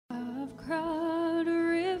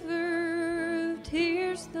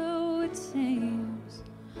fierce though it seems,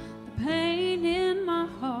 the pain in my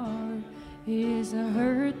heart is a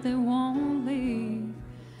hurt that won't leave.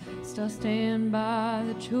 Still stand by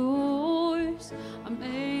the choice I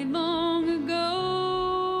made long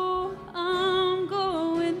ago. I'm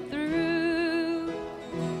going through.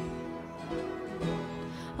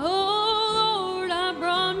 Oh Lord, I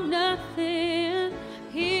brought nothing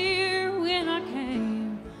here when I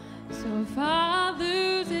came, so if I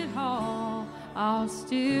lose it all, I'll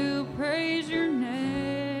still praise your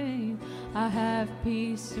name. I have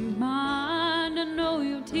peace of mind, I know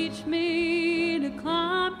you'll teach me to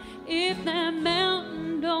climb if that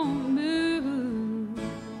mountain don't move.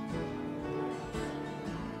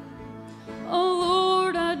 Oh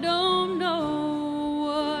Lord, I don't know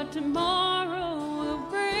what tomorrow will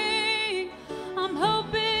bring. I'm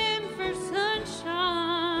hoping for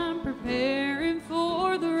sunshine, preparing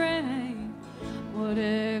for the rain.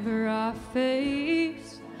 Whatever I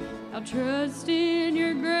face, I'll trust in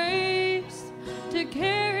your grace to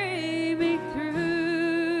carry me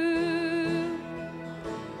through.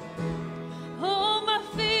 Oh, my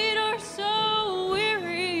feet are so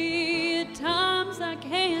weary, at times I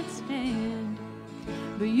can't stand,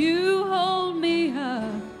 but you hold me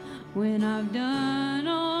up when I've done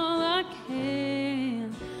all I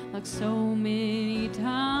can. Like so many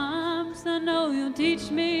times, I know you'll teach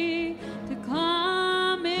me to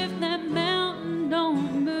climb if that mountain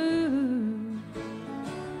don't move.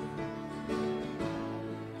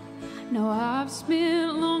 Now I've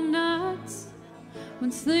spent long nights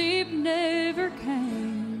when sleep never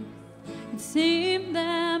came. It seemed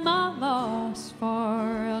that my loss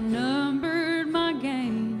far outnumbered my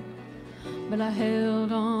gain, but I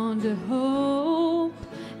held on to hope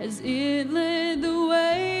as it led the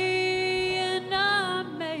way, and I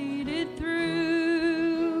made it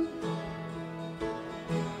through.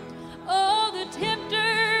 Oh, the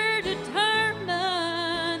tempter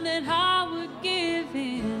determined that I would give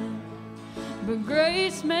in, but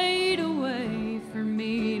grace made a way for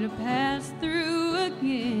me to pass through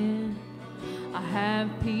again. I have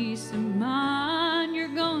peace of mind, you're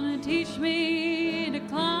gonna teach me to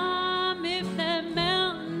climb if that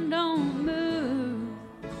mountain don't move.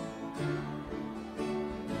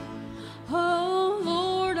 Oh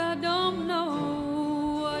Lord, I don't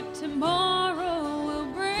know what tomorrow will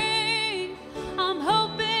bring. I'm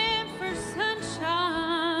hoping for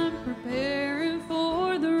sunshine, preparing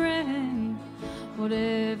for the rain.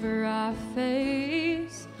 Whatever I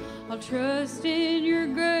face, I'll trust in your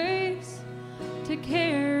grace to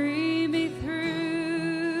carry me through.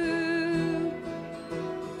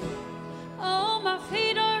 Oh, my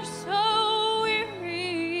feet are so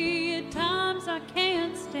weary, at times I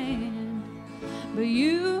can't stand, but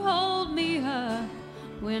you hold me up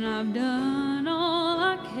when I've done all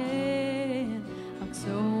I can. Like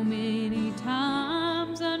so many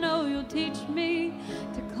times, I know you'll teach me